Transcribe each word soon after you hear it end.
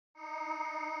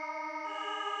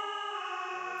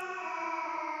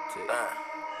tick,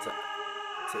 tock,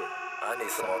 tick. I need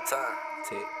some more time.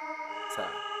 Tick,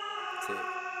 tock, tick,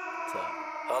 tock.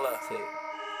 Hold up. Tick,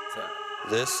 tock.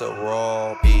 This a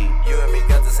raw beat. You and me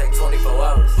got the same 24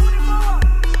 hours.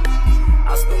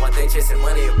 I spend my day chasing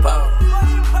money and power.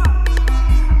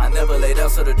 I never lay down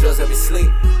so the drugs let me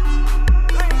sleep.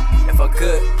 If I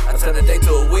could, I'd turn a day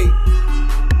to a week.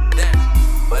 Damn.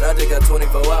 But I just got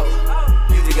 24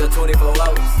 hours. You just got 24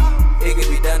 hours. It could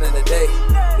be done in a day.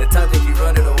 The time just keep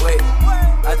running away.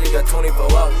 I just got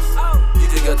 24 hours. You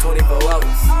just got 24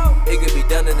 hours. It could be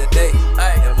done in a day.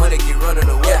 That money keep running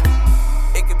away.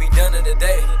 It could be done in a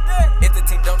day. If the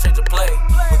team don't change the play,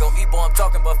 we gon' eat, boy, I'm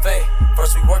talking buffet.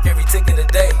 First we work every tick of the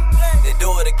day, then do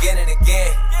it again and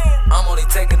again. I'm only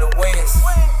taking the wins.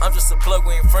 I'm just a plug,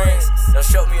 we ain't friends. Now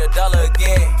show me $1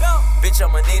 again. Bitch,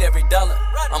 I'ma need every dollar.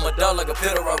 I'm a dog like a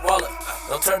pill rock waller.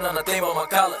 Don't turn on a thing but my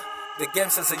collar. The game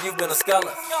since you've been a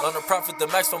scholar. Learn to profit the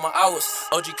max for my hours.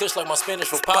 OG Kush like my Spanish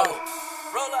for power.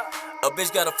 A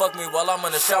bitch gotta fuck me while I'm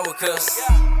in the shower, cuz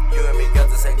you and me got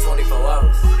the same 24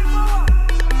 hours.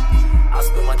 I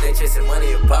spend my day chasing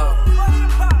money and power.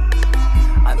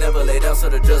 I never lay down so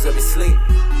the drugs let me sleep.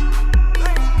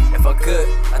 If I could,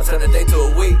 I'd turn a day to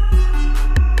a week.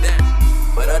 Damn.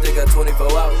 But I just got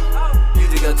 24 hours. You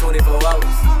just got 24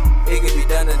 hours. It could be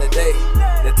done in a day.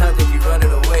 The time just keep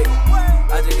running away.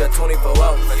 I just got 24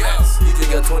 hours. You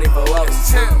just got 24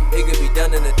 hours. It could be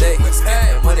done in a day.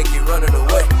 And money keep running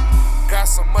away. Got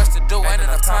so much to do, ain't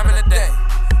enough time in the day.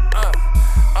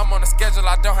 I'm on a schedule,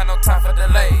 I don't have no time for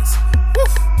delays. Woo.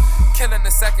 Killing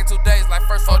the second 2 days like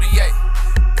first 48.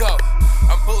 Go.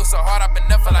 I'm booting so hard, I've been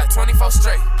up for like 24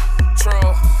 straight.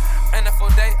 True. Ain't a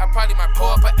full day, I probably might pull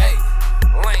up an 8.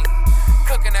 Lane.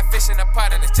 Cooking that fish in the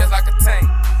pot and it's just like a tank.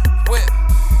 Whip.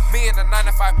 Me and the 9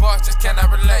 to 5 bars just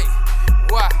cannot relate.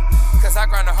 Why? Cause I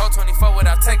grind the whole 24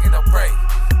 without taking a break.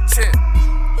 Chill.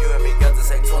 You and me got the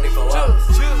same 24 hours.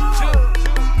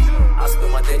 I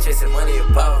spend my day chasing money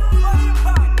and power.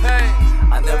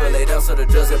 I never lay down so the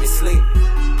drugs let me sleep.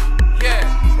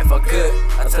 If I could,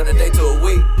 I'd turn a day to a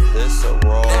week. This a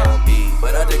raw beat.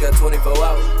 But I just got 24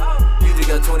 hours. You just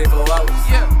got 24 hours.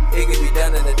 It could be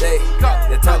done in a day.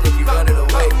 The time just keep running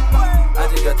away. I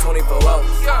just got 24 hours.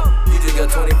 You just got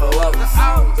 24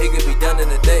 hours. It could be done in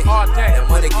a day. And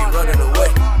money keep running away.